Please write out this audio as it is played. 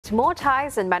create more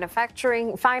ties in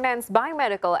manufacturing, finance,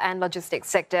 biomedical and logistics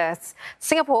sectors.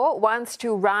 Singapore wants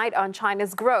to ride on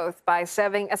China's growth by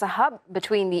serving as a hub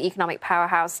between the economic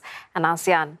powerhouse and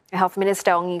ASEAN. Health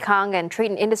Minister Yong and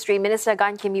Trade and Industry Minister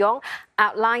Yong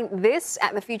outlined this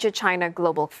at the FutureChina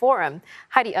Global Forum.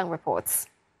 Heidi Ng reports.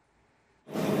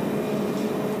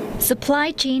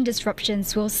 Supply chain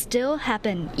disruptions will still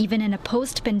happen even in a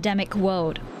post-pandemic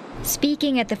world.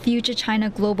 Speaking at the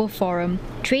FutureChina Global Forum,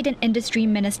 Trade and Industry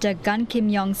Minister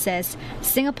Yong says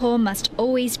Singapore must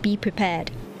always be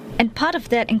prepared. And part of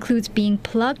that includes being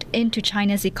plugged into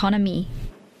China's economy.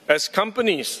 As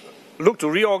companies look to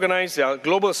reorganize their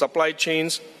global supply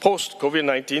chains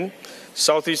post-COVID-19,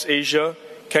 Southeast Asia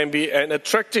can be an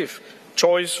attractive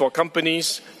choice for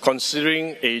companies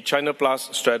considering a China Plus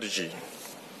strategy.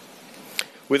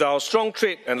 With our strong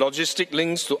trade and logistic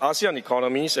links to ASEAN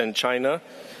economies and China,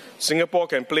 Singapore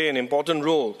can play an important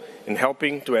role in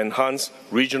helping to enhance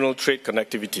regional trade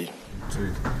connectivity.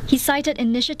 He cited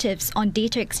initiatives on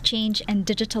data exchange and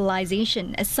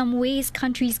digitalization as some ways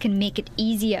countries can make it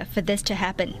easier for this to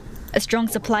happen. A strong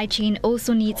supply chain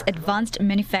also needs advanced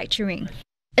manufacturing.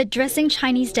 Addressing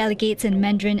Chinese delegates in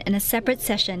Mandarin in a separate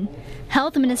session,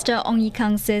 Health Minister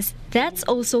Yong says that's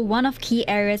also one of key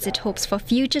areas it hopes for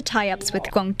future tie-ups with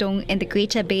Guangdong in the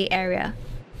Greater Bay Area.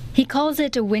 He calls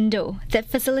it a window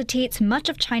that facilitates much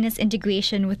of China's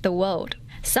integration with the world.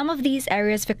 Some of these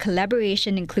areas for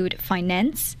collaboration include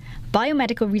finance,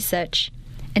 biomedical research,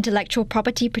 intellectual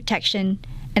property protection,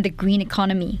 and the green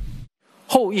economy.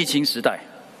 后疫情时代，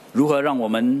如何让我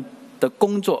们的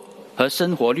工作和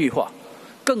生活绿化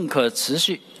更可持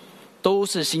续，都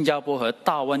是新加坡和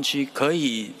大湾区可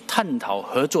以探讨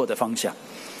合作的方向。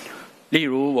例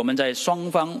如，我们在双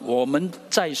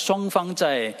方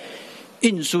在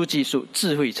运输技术、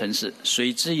智慧城市、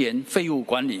水资源、废物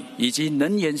管理以及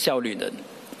能源效率等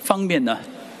方面呢，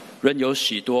仍有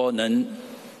许多能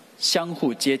相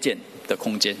互借鉴的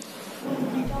空间。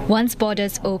Once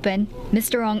borders open,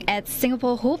 Mr. Yong adds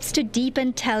Singapore hopes to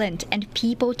deepen talent and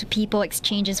people-to-people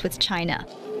exchanges with China.